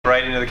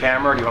right into the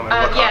camera, or do you want me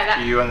to look off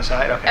to you on the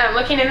side? Okay.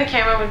 Looking in the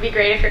camera would be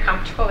great if you're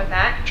comfortable with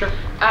that. Sure.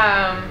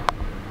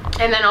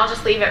 And then I'll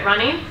just leave it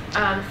running.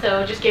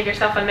 So just give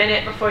yourself a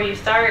minute before you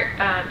start,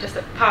 just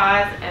a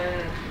pause,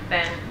 and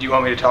then... Do you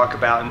want me to talk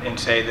about and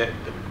say that,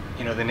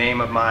 the name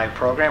of my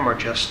program, or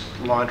just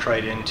launch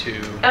right into...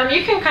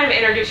 you can kind of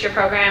introduce your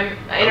program,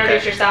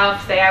 introduce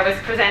yourself, say I was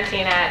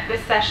presenting at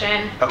this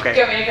session. Okay. Do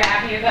you want me to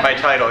grab you? My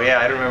title, yeah,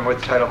 I don't remember what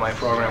the title of my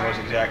program was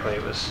exactly.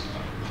 It was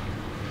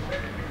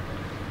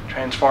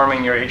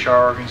Transforming Your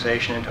HR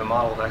Organization into a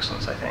Model of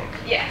Excellence, I think.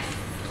 Yes.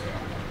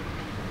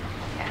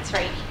 Yeah, it's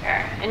right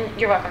here. And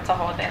you're welcome to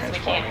hold this. We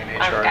can't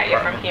guide you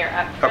from here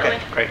up. Okay,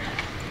 great.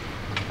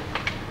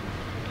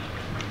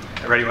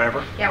 Ready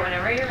whenever? Yeah,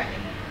 whenever you're ready.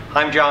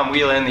 I'm John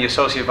Whelan, the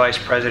Associate Vice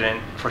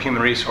President for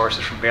Human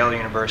Resources from Baylor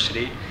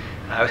University.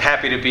 I was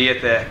happy to be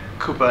at the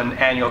CUPA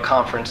annual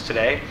conference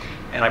today,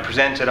 and I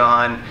presented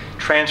on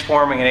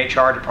transforming an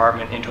HR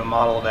department into a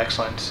model of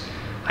excellence.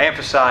 I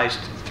emphasized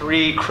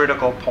 3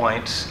 critical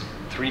points,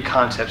 3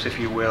 concepts, if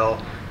you will,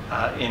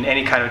 in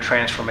any kind of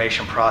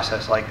transformation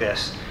process like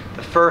this.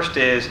 The first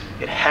is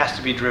it has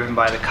to be driven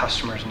by the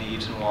customer's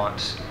needs and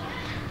wants.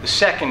 The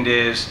second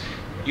is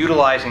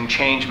utilizing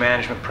change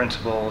management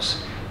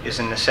principles is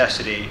a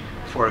necessity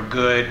for a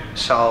good,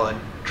 solid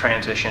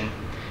transition.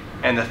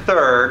 And the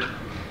third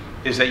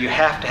is that you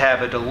have to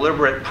have a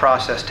deliberate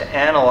process to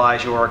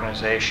analyze your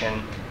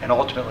organization and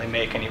ultimately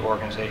make any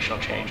organizational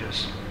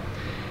changes.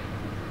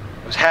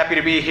 I was happy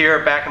to be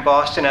here back in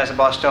Boston as a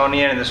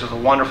Bostonian, and this was a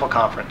wonderful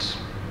conference.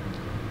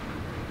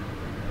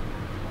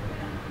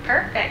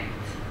 Perfect.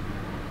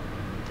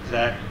 Is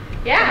that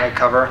can I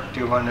cover? Do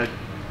you want to?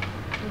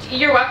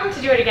 You're welcome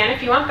to do it again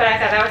if you want, but I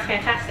thought that was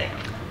fantastic.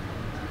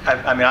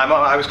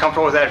 I was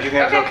comfortable with that. If you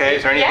think that's okay.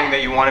 Is there anything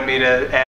that you wanted me to add?